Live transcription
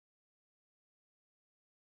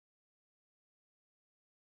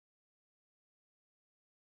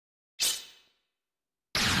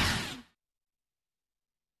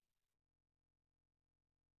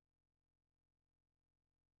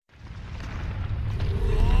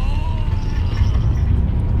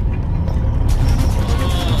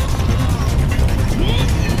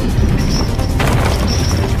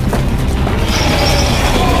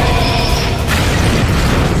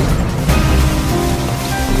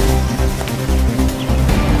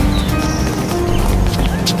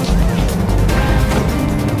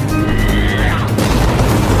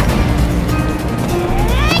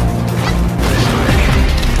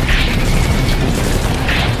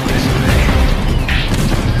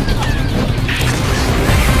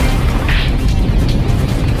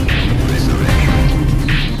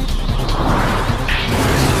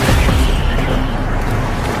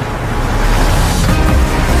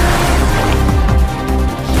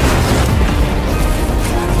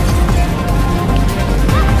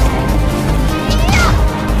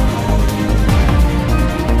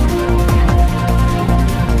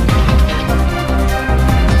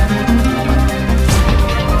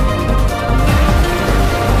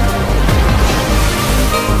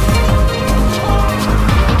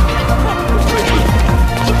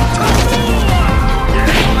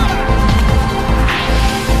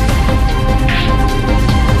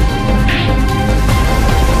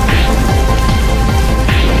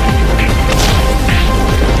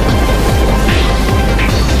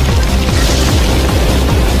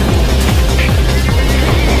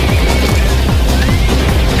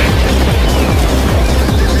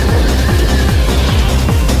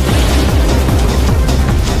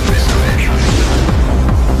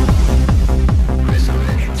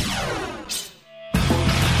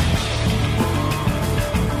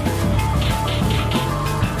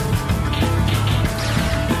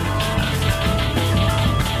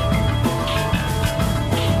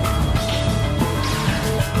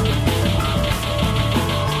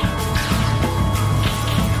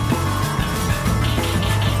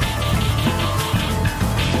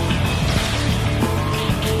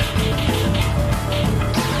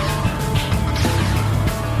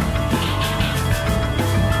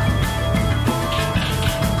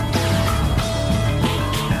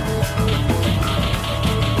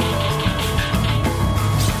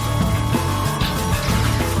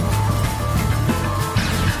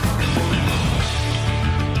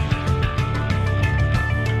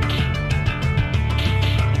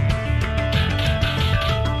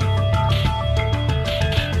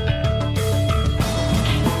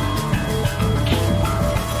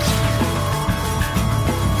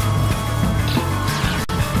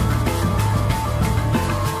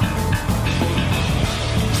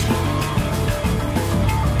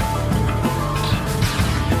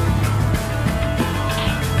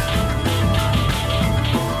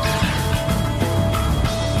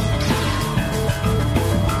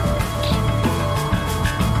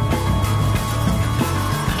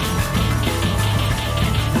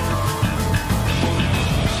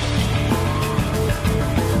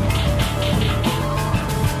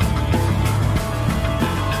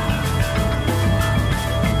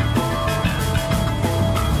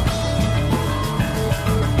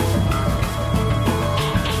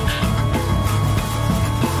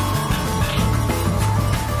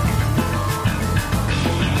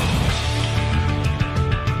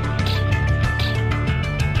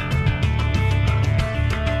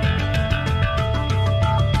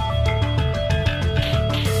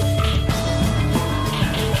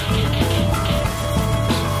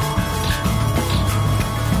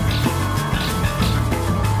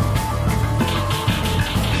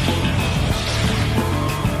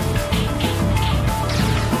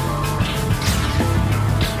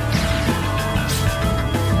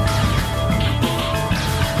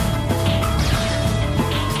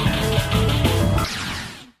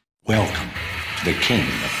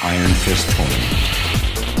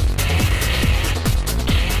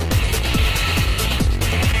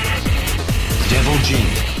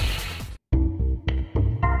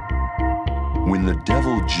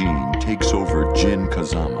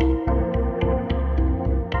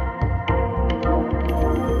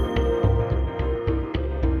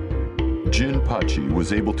Itachi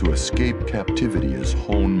was able to escape captivity as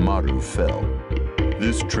Honmaru fell.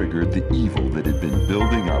 This triggered the evil that had been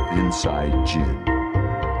building up inside Jin.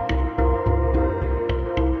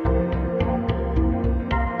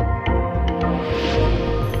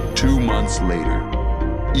 Later,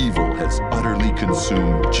 evil has utterly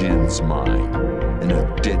consumed Jin's mind, and a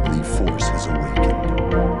deadly force has awakened.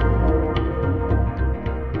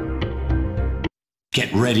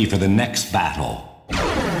 Get ready for the next battle.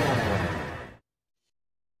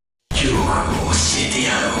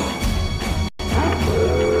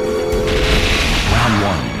 Round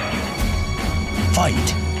 1.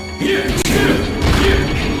 Fight.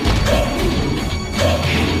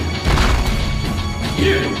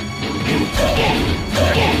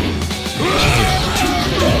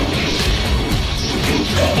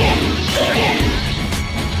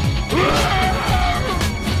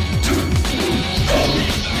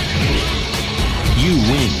 You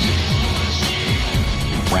win.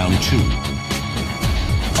 Round 2.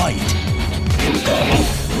 Fight.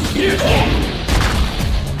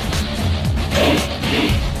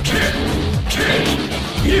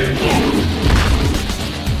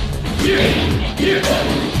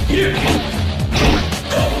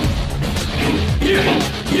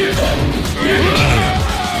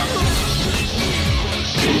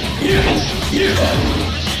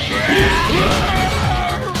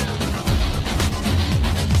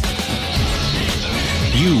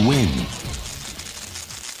 You win.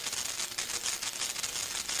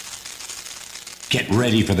 Get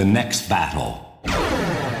ready for the next battle.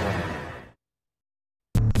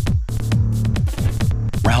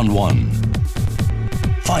 Round 1.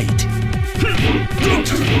 Fight.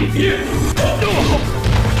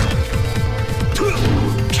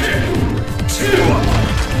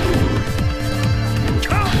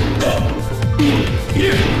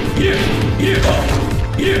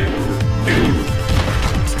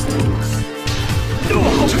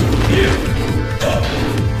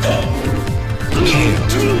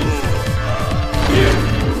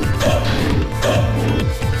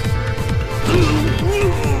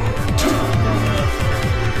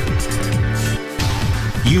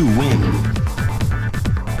 You win.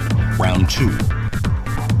 Round 2.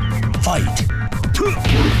 Fight.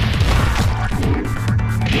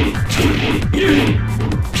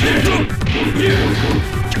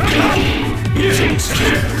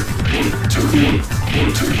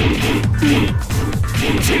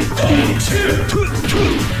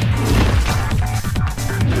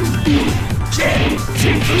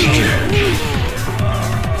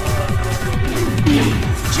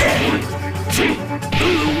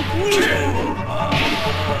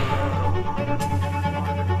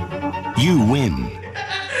 You win.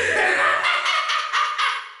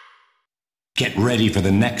 Get ready for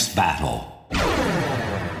the next battle.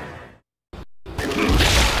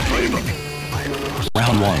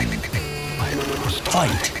 Round 1.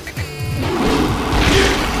 Fight.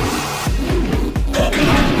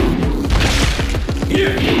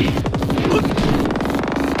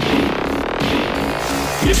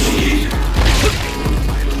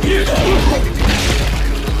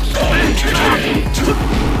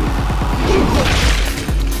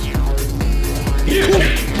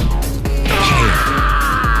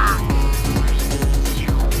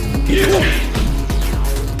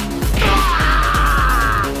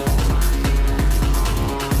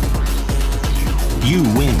 You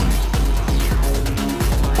win.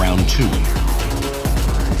 Round 2.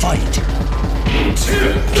 Fight.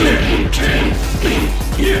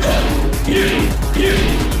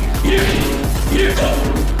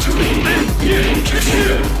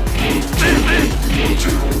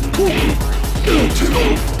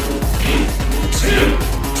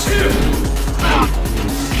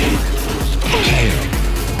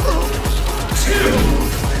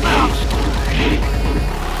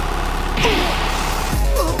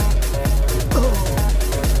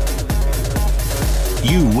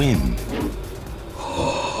 You win.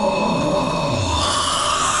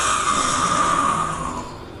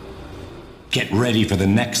 Get ready for the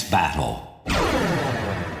next battle.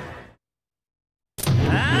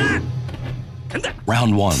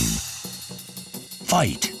 Round 1.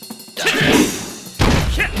 Fight.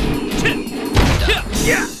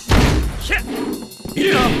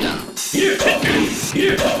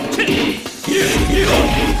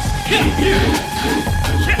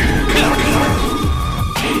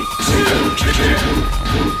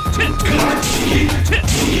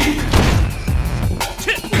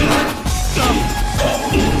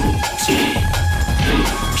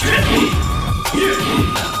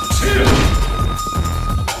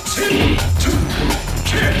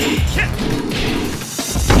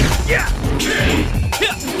 Yeah!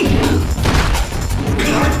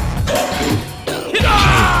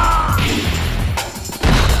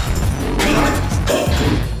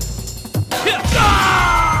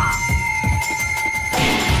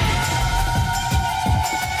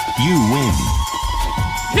 You win.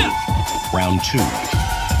 Round 2.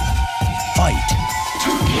 Fight.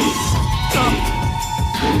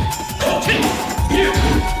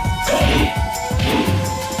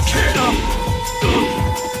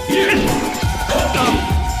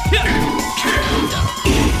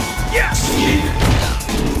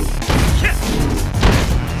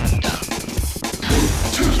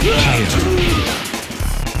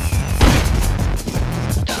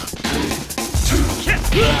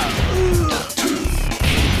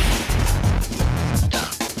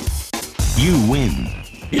 You win.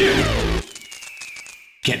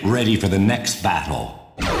 Get ready for the next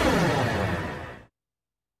battle.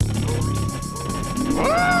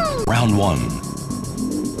 Round 1.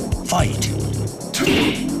 Fight.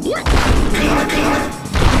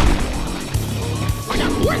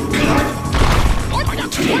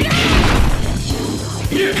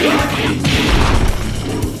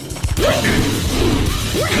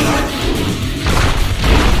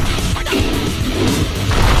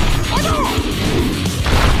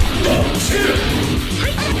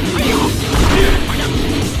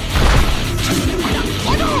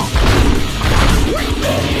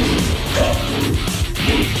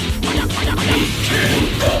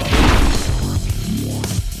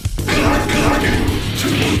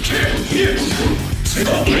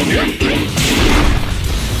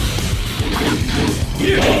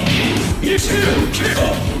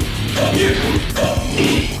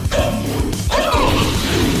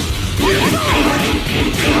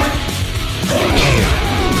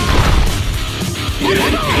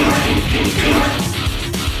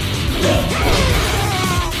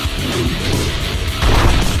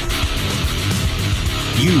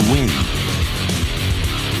 You win.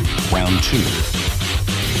 Round 2.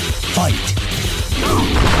 Fight.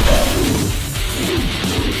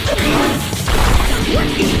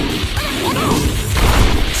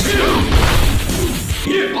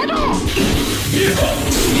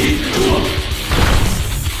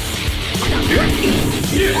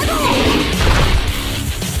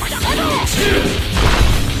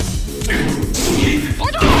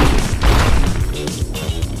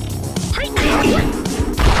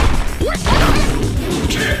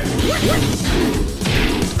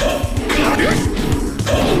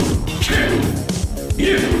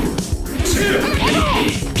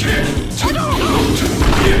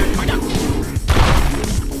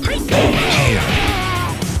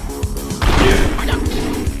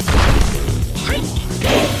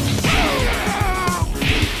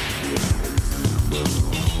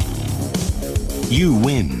 You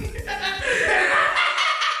win.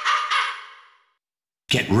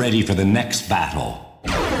 Get ready for the next battle.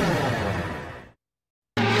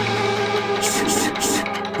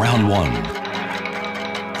 Round 1.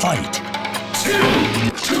 Fight.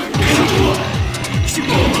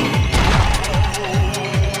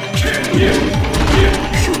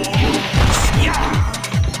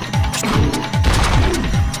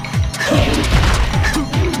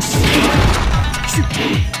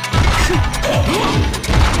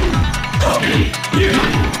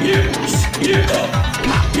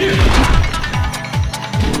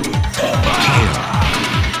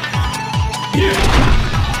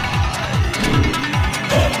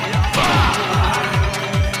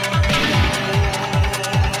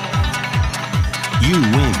 You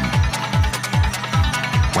win.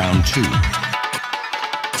 Round 2.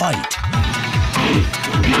 Fight.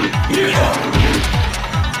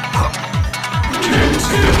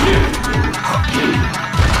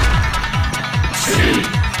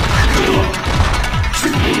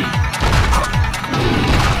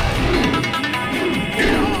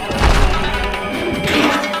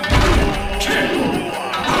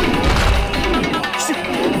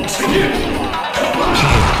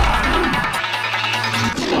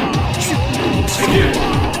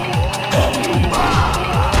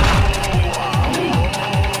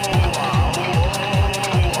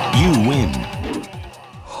 You win.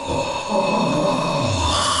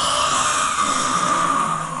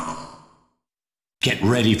 Get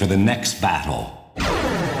ready for the next battle.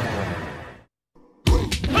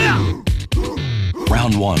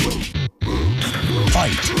 Round 1.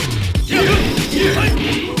 Fight.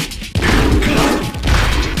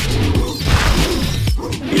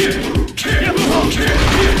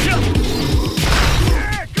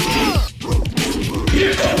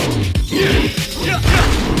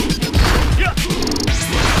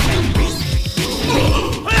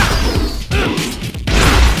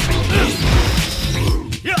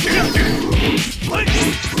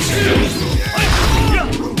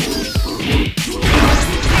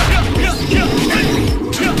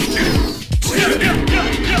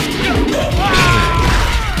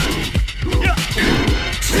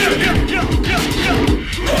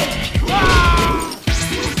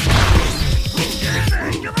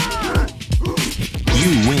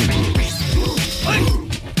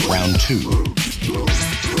 Round 2.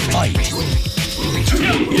 Fight.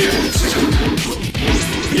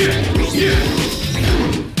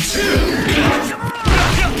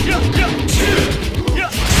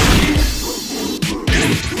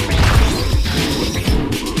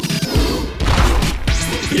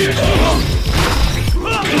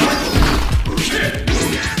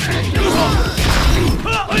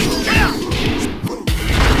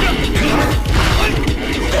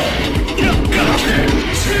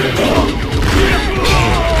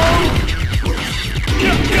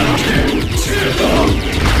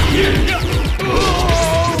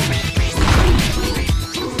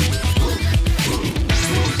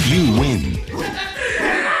 You win.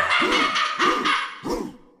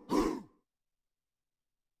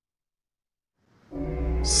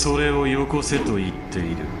 それをよこせと言ってい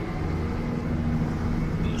る。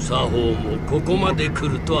無作法もここまで来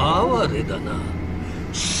ると哀れだな。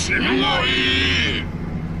死ぬがいい。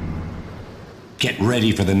 Get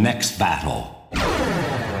ready for the next battle.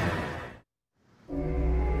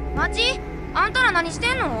 待ち、あんたら何し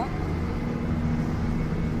てんの？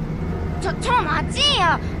待ち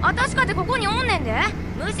や、あたしかてここにおんねんで。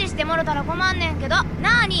無視してもろたら困んねんけど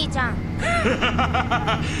なあ兄ちゃん。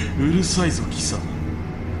うるさいぞ貴様。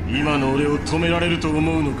今の俺を止められると思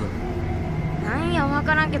うのか。なんやわ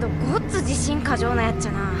からんけどごっつ自信過剰なやっち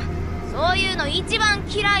ゃな。そういうの一番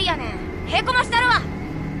嫌いやねん。へこましたるわ。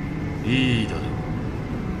いいだろ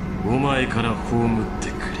う、お前から葬っ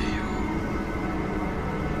てくれよ。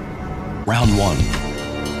 Round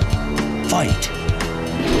 1. Fight.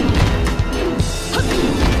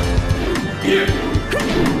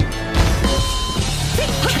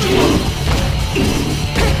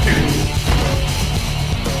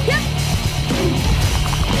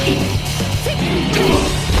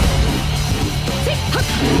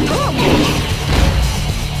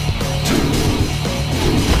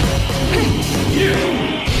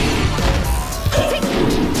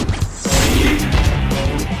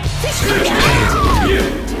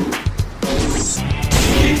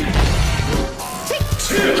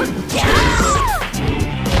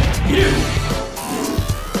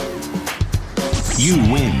 You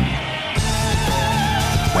win.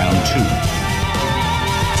 Round 2.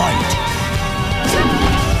 Fight.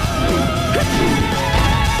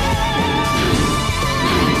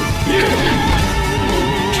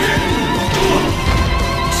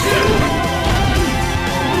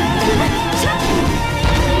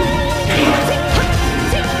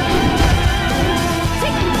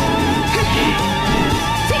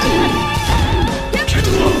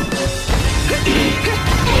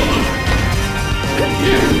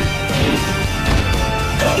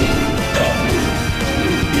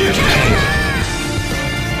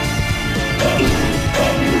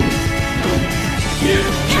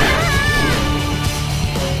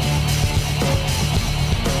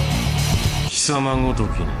貴様ごとき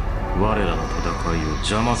に我らの戦いを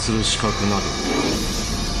邪魔する資格など。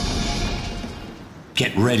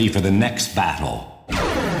 Get ready for the next battle.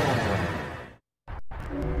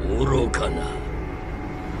 愚かな。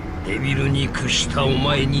デビルに屈したお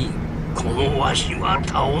前にこのわしは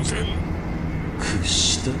倒せん。屈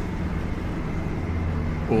した？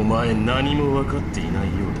お前何も分かっていないよ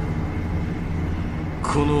う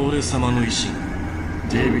だ。この俺様の意志が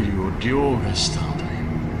デビルを凌駕したのだよ。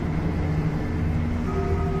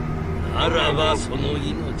ならばその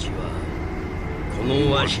命はこ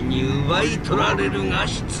のわしに奪い取られるが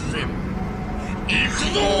必然。行く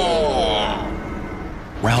ぞー。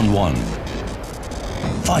 Round 1.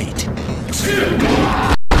 Fight.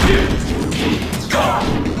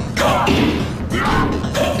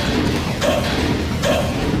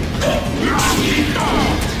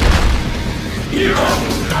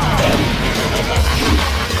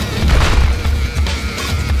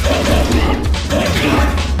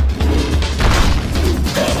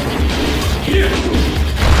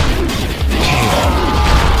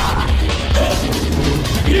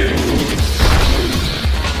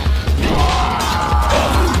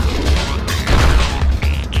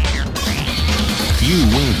 You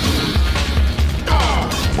win.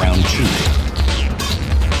 Round 2.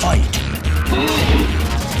 Fight.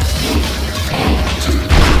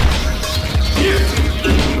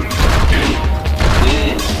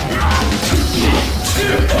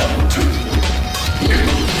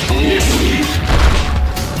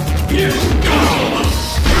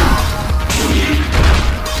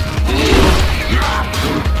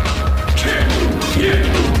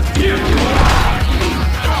 Yeah.